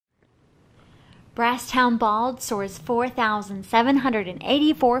Brasstown Bald soars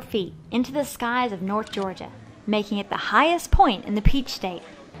 4,784 feet into the skies of North Georgia, making it the highest point in the Peach State.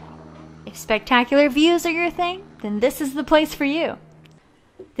 If spectacular views are your thing, then this is the place for you.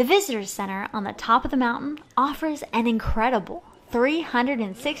 The Visitor Center on the top of the mountain offers an incredible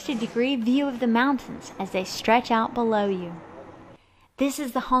 360-degree view of the mountains as they stretch out below you. This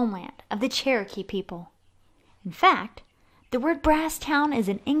is the homeland of the Cherokee people. In fact, the word Brasstown is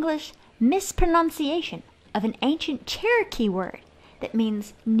an English mispronunciation of an ancient Cherokee word that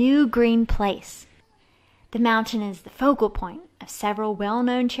means new green place. The mountain is the focal point of several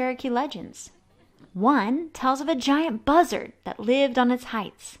well-known Cherokee legends. One tells of a giant buzzard that lived on its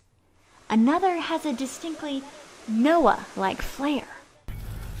heights. Another has a distinctly Noah-like flair.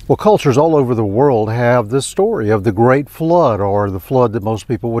 Well, cultures all over the world have this story of the Great Flood, or the flood that most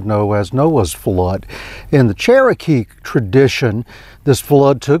people would know as Noah's flood. In the Cherokee tradition, this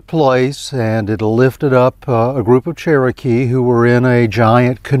flood took place and it lifted up a group of Cherokee who were in a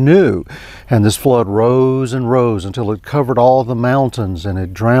giant canoe. And this flood rose and rose until it covered all the mountains and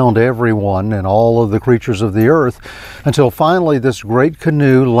it drowned everyone and all of the creatures of the earth, until finally this great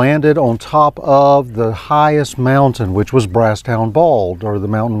canoe landed on top of the highest mountain, which was Brasstown Bald, or the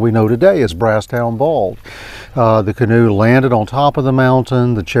mountain we know today as Brasstown Bald. The canoe landed on top of the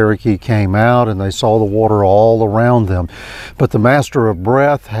mountain. The Cherokee came out and they saw the water all around them. But the Master of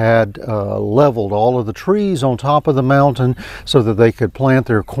Breath had leveled all of the trees on top of the mountain so that they could plant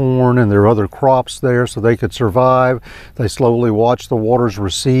their corn and their other crops there so they could survive. They slowly watched the waters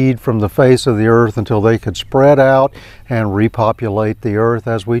recede from the face of the earth until they could spread out and repopulate the earth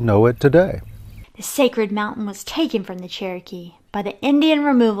as we know it today. The sacred mountain was taken from the Cherokee by the Indian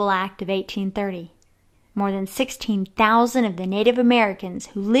Removal Act of 1830. More than 16,000 of the Native Americans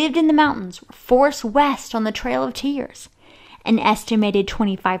who lived in the mountains were forced west on the Trail of Tears, an estimated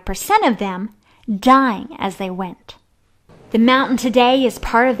 25% of them dying as they went. The mountain today is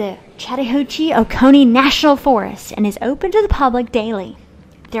part of the Chattahoochee-Oconee National Forest and is open to the public daily.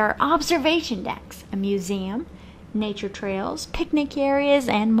 There are observation decks, a museum, nature trails, picnic areas,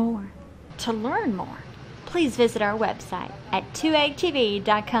 and more. To learn more, please visit our website at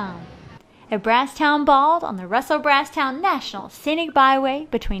 2egtv.com. At Brasstown Bald on the Russell-Brasstown National Scenic Byway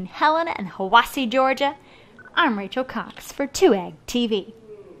between Helena and Hiwassee, Georgia, I'm Rachel Cox for 2EG TV.